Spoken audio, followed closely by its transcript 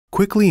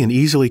quickly and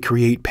easily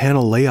create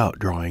panel layout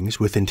drawings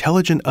with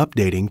intelligent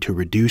updating to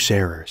reduce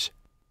errors.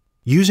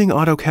 Using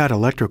AutoCAD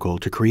Electrical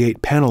to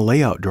create panel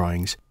layout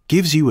drawings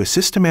gives you a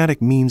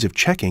systematic means of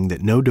checking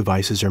that no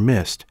devices are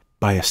missed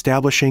by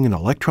establishing an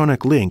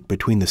electronic link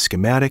between the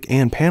schematic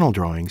and panel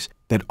drawings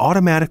that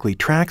automatically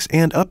tracks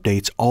and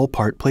updates all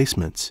part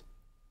placements.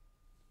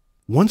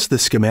 Once the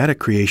schematic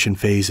creation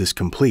phase is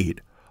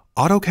complete,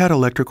 AutoCAD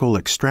Electrical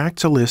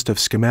extracts a list of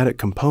schematic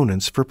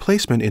components for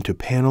placement into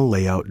panel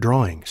layout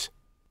drawings.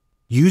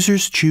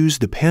 Users choose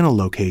the panel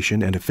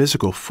location and a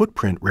physical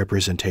footprint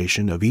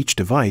representation of each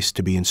device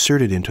to be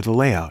inserted into the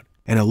layout,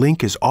 and a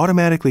link is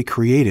automatically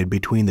created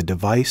between the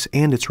device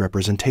and its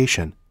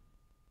representation.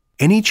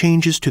 Any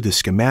changes to the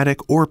schematic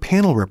or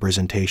panel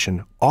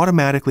representation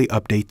automatically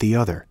update the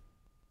other.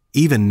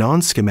 Even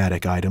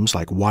non-schematic items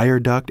like wire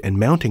duct and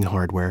mounting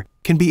hardware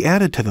can be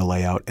added to the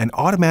layout and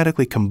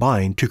automatically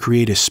combined to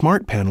create a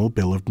Smart Panel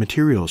Bill of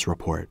Materials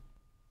report.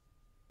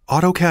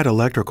 AutoCAD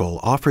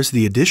Electrical offers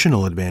the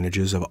additional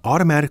advantages of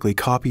automatically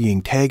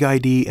copying tag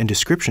ID and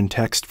description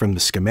text from the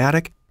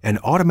schematic and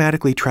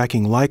automatically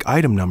tracking like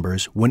item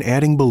numbers when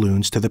adding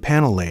balloons to the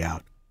panel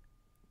layout.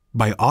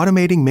 By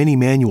automating many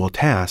manual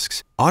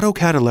tasks,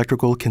 AutoCAD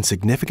Electrical can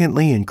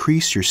significantly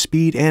increase your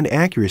speed and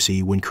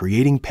accuracy when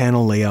creating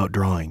panel layout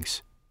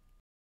drawings.